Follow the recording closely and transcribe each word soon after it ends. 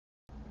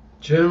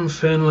Jim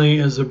Finley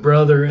is a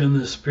brother in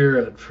the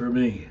spirit for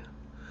me.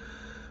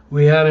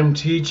 We had him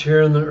teach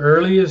here in the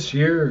earliest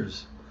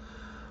years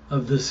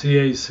of the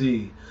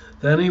CAC.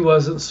 Then he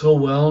wasn't so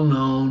well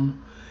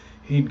known.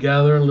 He'd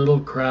gather little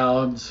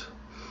crowds.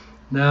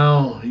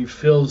 Now he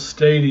fills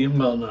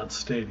well, not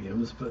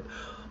stadiums, but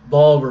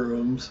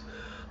ballrooms.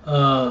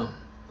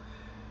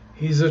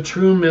 He's a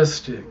true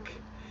mystic.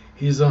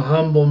 He's a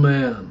humble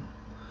man.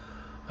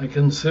 I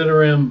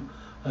consider him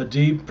a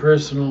deep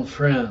personal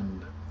friend.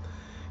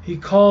 He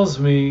calls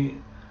me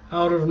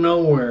out of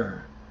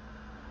nowhere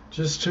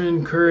just to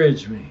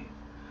encourage me,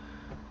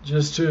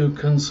 just to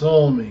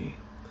console me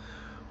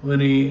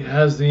when he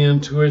has the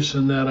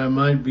intuition that I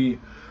might be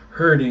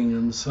hurting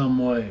in some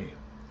way.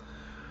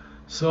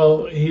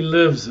 So he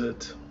lives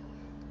it.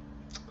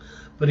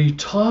 But he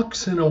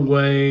talks in a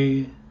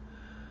way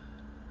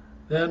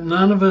that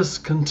none of us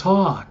can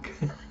talk.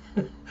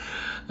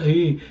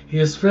 He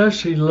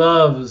especially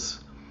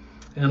loves,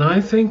 and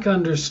I think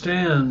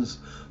understands,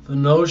 the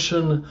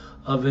notion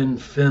of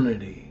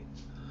infinity,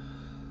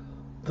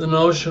 the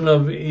notion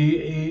of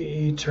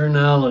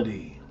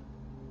eternality.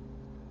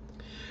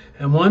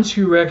 And once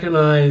you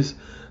recognize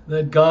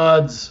that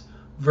God's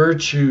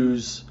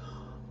virtues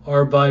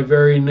are by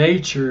very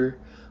nature,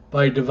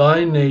 by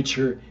divine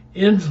nature,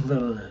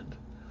 infinite,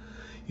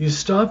 you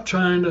stop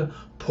trying to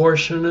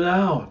portion it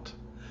out.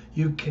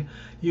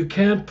 You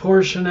can't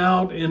portion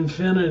out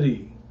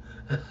infinity.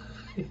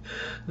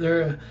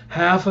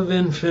 Half of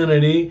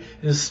infinity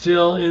is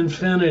still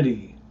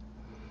infinity.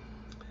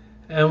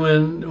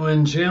 And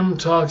when Jim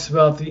talks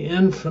about the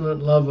infinite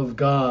love of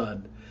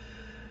God,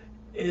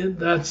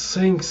 that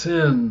sinks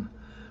in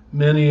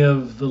many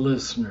of the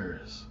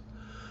listeners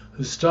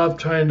who stop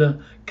trying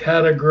to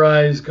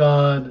categorize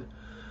God,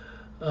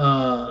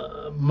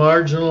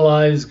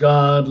 marginalize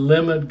God,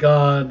 limit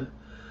God.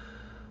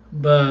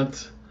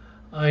 But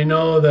I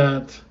know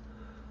that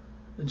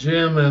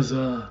Jim, as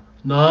a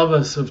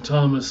novice of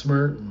Thomas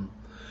Merton,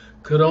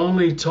 could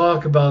only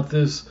talk about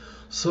this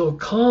so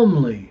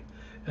calmly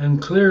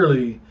and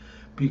clearly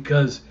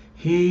because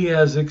he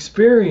has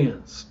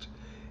experienced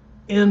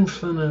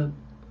infinite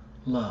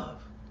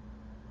love.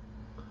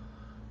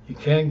 You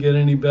can't get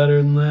any better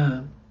than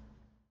that.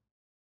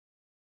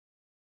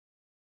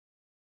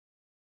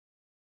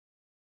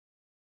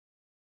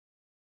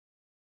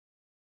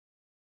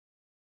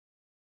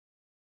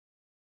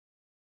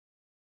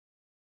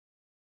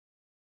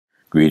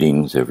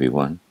 Greetings,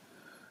 everyone.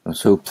 I'm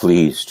so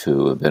pleased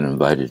to have been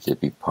invited to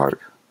be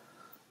part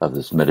of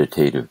this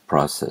meditative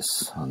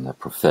process on the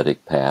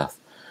prophetic path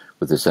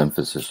with this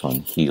emphasis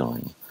on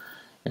healing.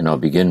 And I'll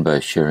begin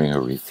by sharing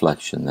a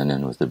reflection, then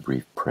end with a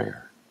brief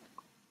prayer.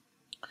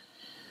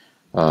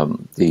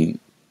 The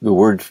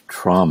word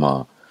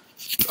trauma,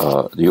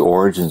 the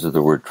origins of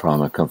the word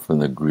trauma come from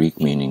the Greek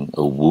meaning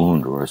a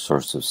wound or a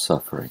source of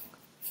suffering.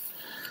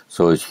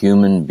 So as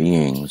human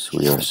beings,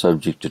 we are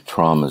subject to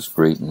traumas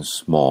great and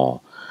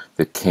small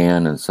that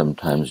can and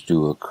sometimes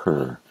do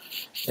occur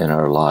in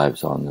our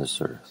lives on this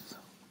earth.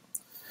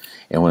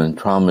 And when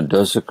trauma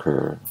does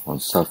occur, when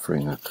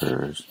suffering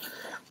occurs,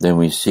 then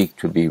we seek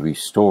to be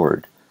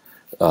restored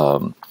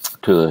to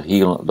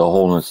the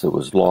wholeness that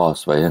was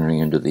lost by entering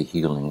into the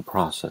healing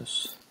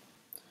process.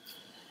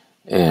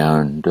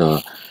 And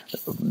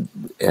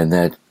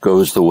that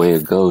goes the way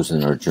it goes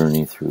in our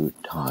journey through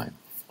time.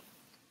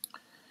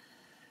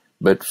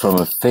 But from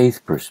a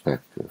faith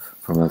perspective,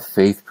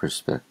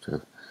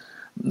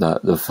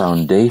 the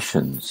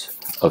foundations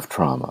of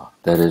trauma,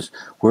 that is,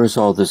 where's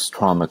all this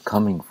trauma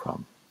coming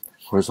from?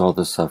 Where's all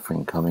the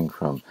suffering coming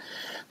from?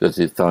 That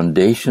the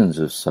foundations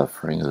of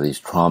suffering, of these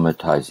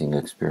traumatizing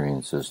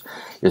experiences,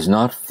 is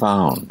not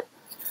found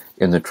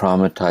in the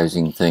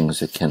traumatizing things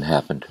that can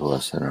happen to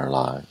us in our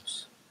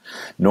lives.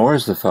 Nor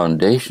is the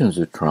foundations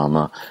of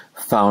trauma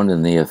found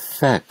in the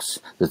effects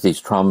that these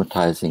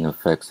traumatizing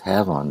effects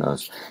have on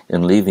us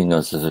in leaving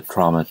us as a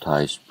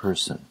traumatized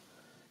person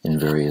in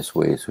various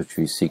ways which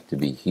we seek to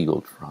be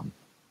healed from.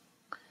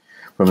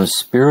 From a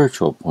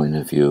spiritual point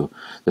of view,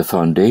 the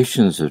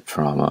foundations of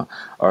trauma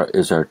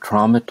is our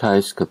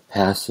traumatized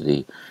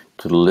capacity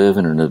to live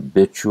in an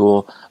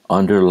habitual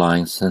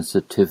underlying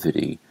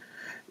sensitivity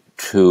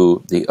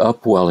to the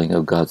upwelling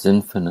of God's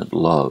infinite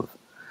love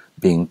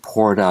being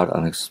poured out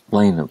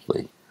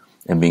unexplainably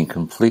and being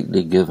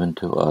completely given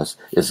to us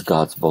as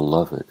God's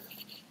beloved.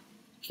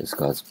 As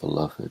God's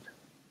beloved.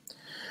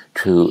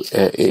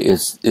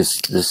 Is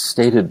this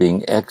state of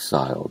being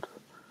exiled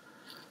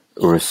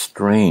or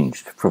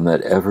estranged from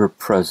that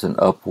ever-present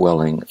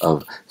upwelling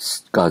of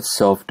God's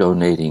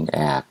self-donating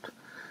act,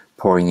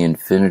 pouring the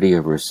infinity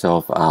of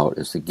herself out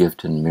as the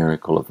gift and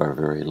miracle of our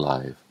very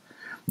life.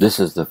 This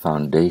is the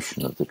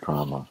foundation of the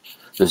trauma.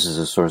 This is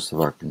the source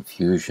of our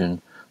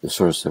confusion, the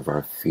source of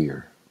our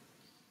fear.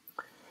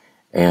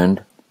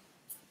 And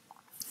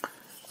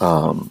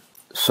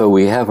so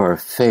we have our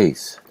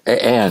faith,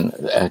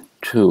 and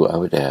too, I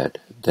would add,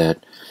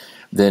 that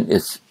then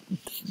it's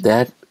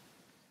that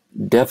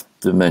depth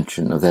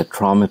dimension of that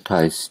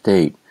traumatized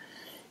state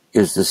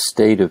is the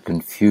state of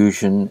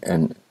confusion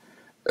and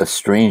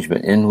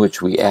estrangement in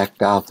which we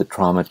act out the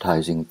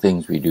traumatizing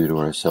things we do to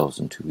ourselves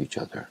and to each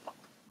other.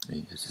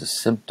 It's a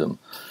symptom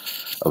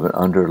of an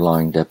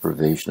underlying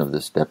deprivation of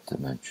this depth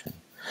dimension.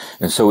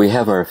 And so we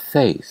have our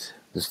faith.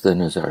 This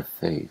then is our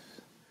faith.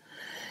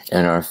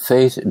 And our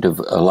faith,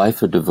 a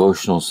life of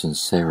devotional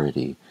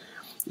sincerity,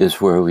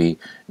 is where we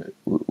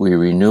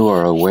renew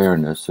our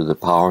awareness through the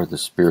power of the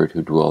Spirit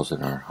who dwells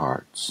in our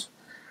hearts.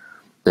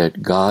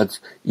 That God's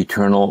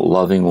eternal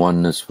loving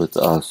oneness with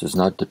us is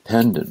not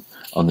dependent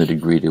on the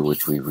degree to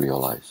which we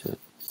realize it.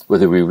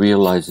 Whether we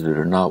realize it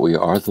or not, we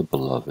are the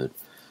beloved.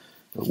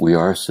 We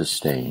are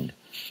sustained.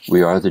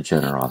 We are the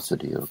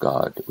generosity of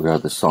God. We are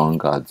the song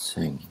God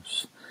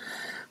sings.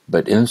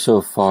 But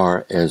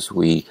insofar as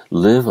we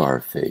live our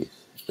faith,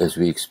 as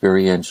we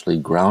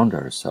experientially ground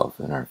ourselves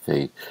in our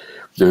faith,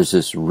 there's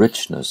this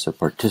richness of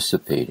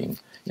participating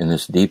in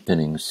this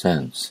deepening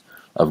sense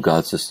of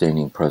God's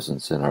sustaining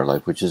presence in our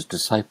life, which is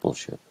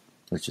discipleship.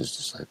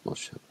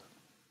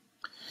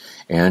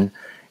 And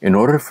in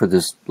order for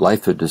this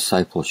life of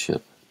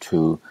discipleship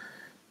to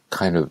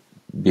kind of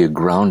be a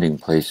grounding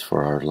place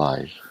for our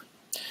life,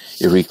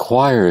 it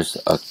requires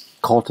a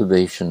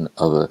cultivation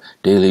of a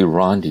daily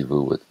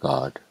rendezvous with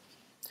God.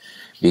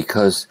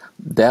 Because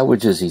that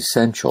which is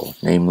essential,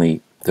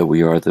 namely that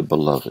we are the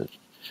beloved,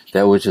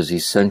 that which is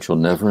essential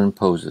never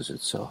imposes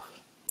itself.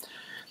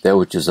 That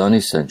which is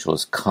unessential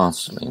is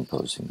constantly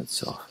imposing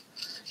itself.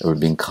 And we're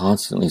being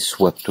constantly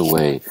swept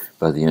away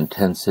by the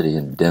intensity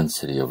and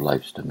density of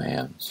life's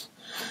demands.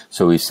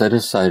 So we set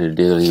aside a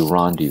daily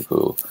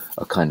rendezvous,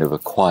 a kind of a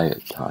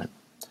quiet time,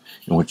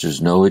 in which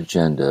there's no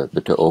agenda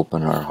but to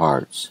open our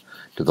hearts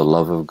to the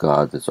love of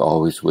God that's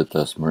always with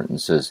us, Merton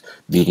says,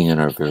 beating in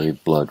our very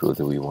blood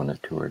whether we want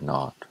it to or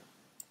not.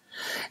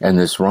 And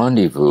this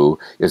rendezvous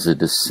is a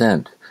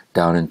descent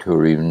down into a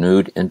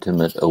renewed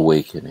intimate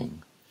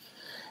awakening.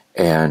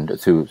 And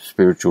through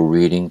spiritual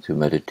reading, through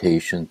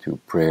meditation,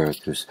 through prayer,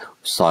 through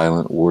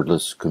silent,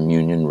 wordless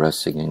communion,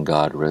 resting in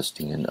God,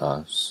 resting in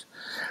us.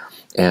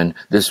 And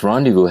this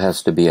rendezvous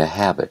has to be a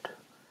habit.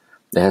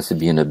 It has to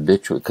be an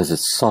habitual, because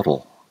it's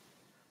subtle.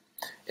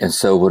 And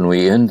so when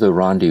we end the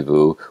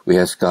rendezvous, we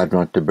ask God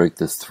not to break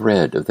the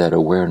thread of that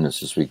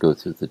awareness as we go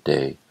through the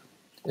day,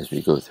 as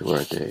we go through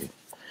our day.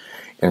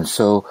 And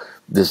so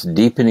this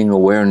deepening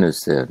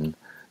awareness then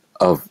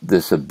of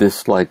this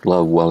abyss-like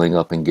love welling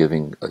up and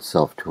giving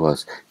itself to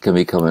us can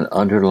become an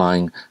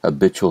underlying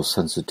habitual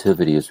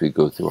sensitivity as we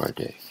go through our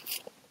day.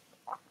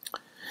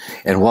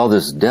 And while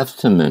this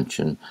depth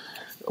dimension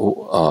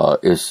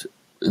is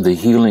the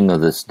healing of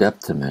this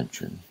depth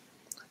dimension,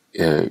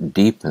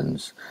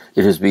 deepens,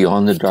 it is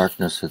beyond the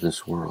darkness of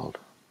this world.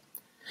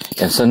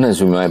 And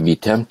sometimes we might be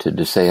tempted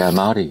to say, I'm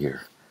out of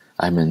here.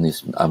 I'm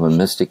a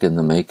mystic in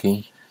the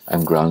making.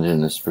 I'm grounded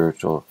in the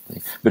spiritual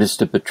thing. But it's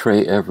to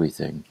betray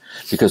everything.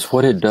 Because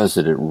what it does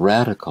is it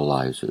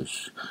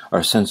radicalizes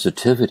our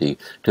sensitivity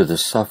to the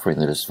suffering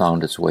that has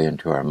found its way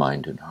into our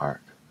mind and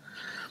heart.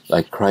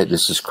 Like Christ,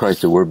 this is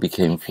Christ, the Word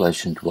became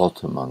flesh and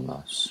dwelt among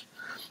us.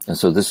 And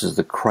so this is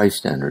the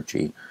Christ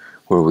energy,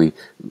 where we,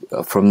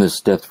 from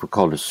this depth, we're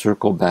called to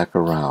circle back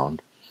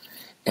around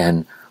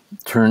and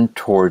turn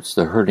towards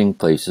the hurting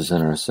places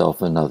in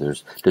ourselves and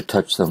others, to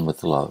touch them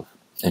with love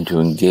and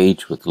to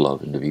engage with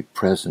love and to be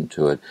present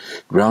to it,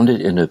 grounded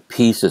in a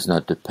peace that's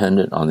not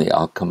dependent on the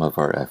outcome of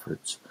our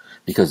efforts,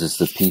 because it's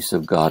the peace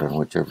of God on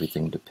which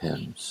everything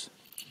depends.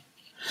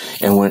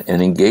 And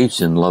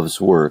engaged in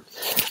love's work,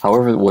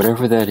 however,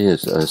 whatever that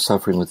is,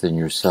 suffering within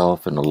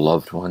yourself and a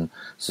loved one,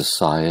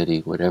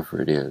 society,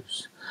 whatever it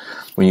is,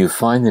 when you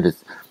find that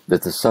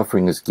the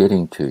suffering is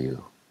getting to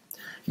you,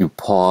 you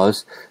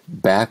pause,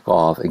 back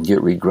off, and get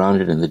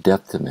regrounded in the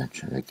depth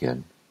dimension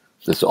again.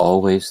 That's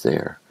always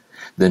there.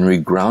 Then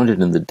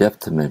regrounded in the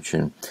depth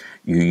dimension,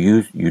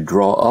 you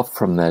draw up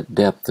from that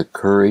depth the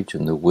courage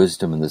and the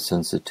wisdom and the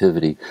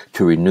sensitivity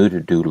to renew to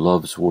do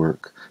love's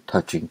work,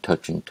 touching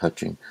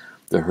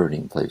the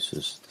hurting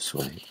places this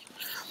way.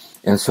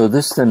 And so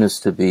this then is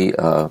to be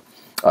a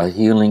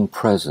healing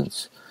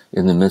presence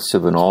in the midst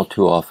of an all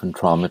too often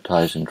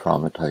traumatized and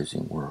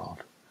traumatizing world.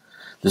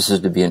 This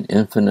is to be an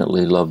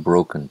infinitely loved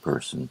broken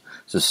person,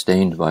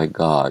 sustained by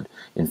God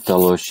in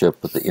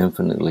fellowship with the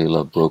infinitely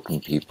loved broken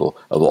people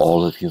of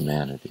all of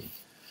humanity.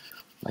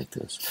 Like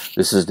this.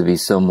 This is to be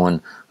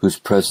someone whose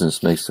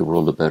presence makes the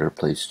world a better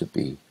place to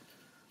be,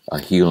 a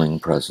healing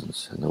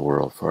presence in the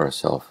world for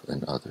ourselves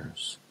and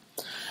others.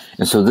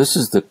 And so this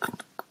is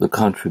the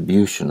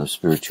contribution of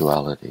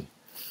spirituality,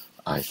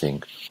 I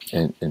think,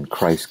 in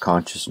Christ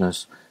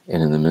consciousness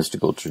and in the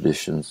mystical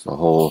traditions, the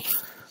whole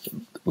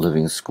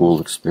living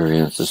school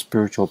experience, a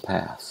spiritual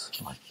path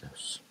like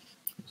this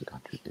is a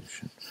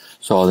contribution.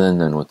 So I'll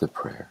end then with the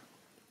prayer.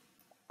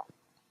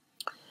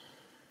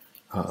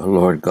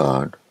 Lord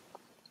God,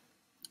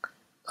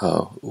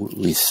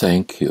 we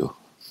thank you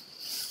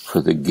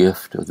for the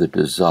gift of the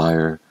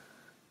desire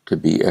to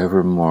be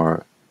ever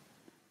more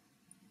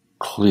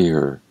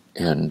clear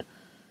and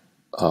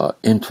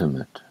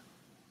intimate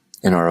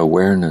in our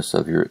awareness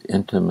of your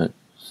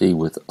intimacy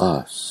with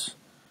us,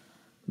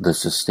 the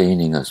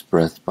sustaining us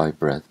breath by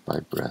breath by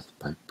breath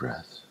by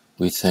breath.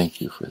 We thank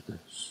you for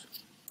this.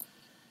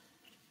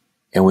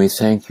 And we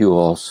thank you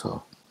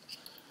also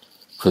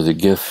for the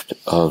gift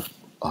of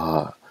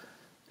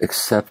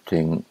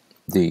accepting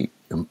the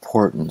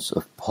importance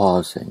of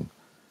pausing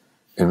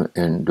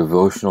in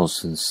devotional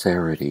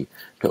sincerity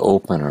to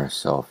open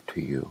ourselves to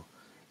you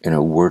in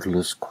a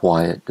wordless,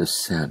 quiet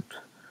descent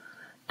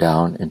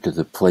down into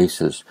the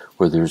places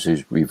where there's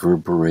these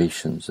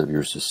reverberations of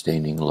your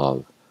sustaining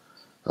love,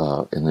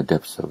 in the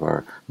depths of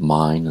our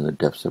mind, in the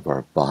depths of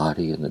our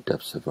body, in the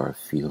depths of our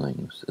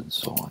feelings, and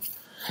so on.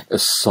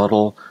 As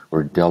subtle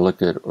or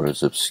delicate or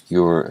as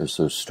obscure as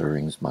those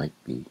stirrings might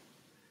be.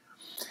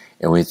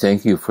 And we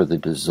thank you for the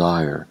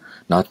desire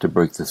not to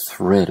break the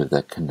thread of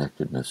that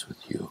connectedness with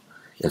you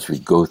as we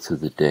go through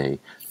the day,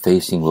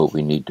 facing what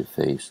we need to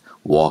face,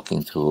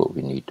 walking through what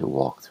we need to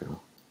walk through.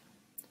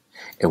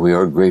 And we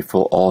are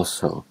grateful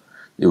also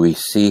that we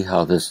see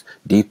how this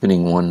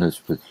deepening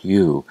oneness with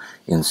you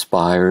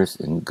inspires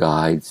and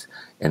guides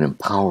and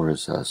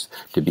empowers us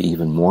to be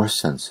even more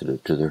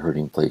sensitive to the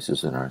hurting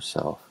places in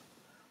ourselves,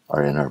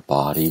 or in our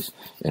bodies,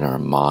 in our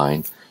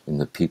mind, in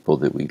the people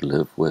that we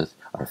live with,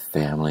 our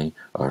family,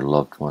 our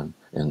loved one,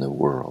 in the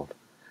world.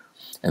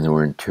 And that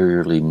we're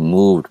interiorly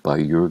moved by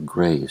your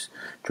grace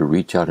to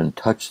reach out and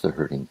touch the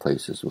hurting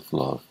places with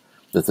love,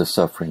 that the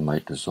suffering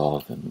might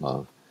dissolve in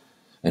love,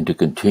 and to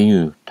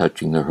continue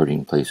touching the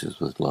hurting places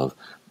with love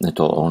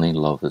until only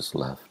love is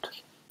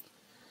left.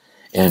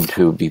 And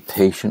to be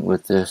patient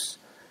with this,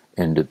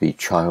 and to be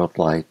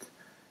childlike,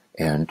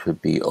 and to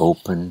be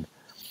open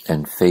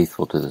and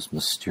faithful to this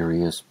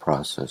mysterious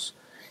process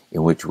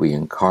in which we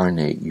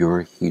incarnate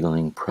your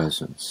healing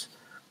presence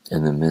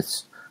in the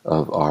midst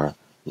of our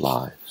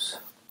lives.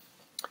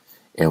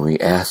 And we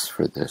ask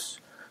for this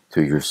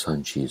through your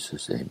Son,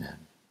 Jesus. Amen.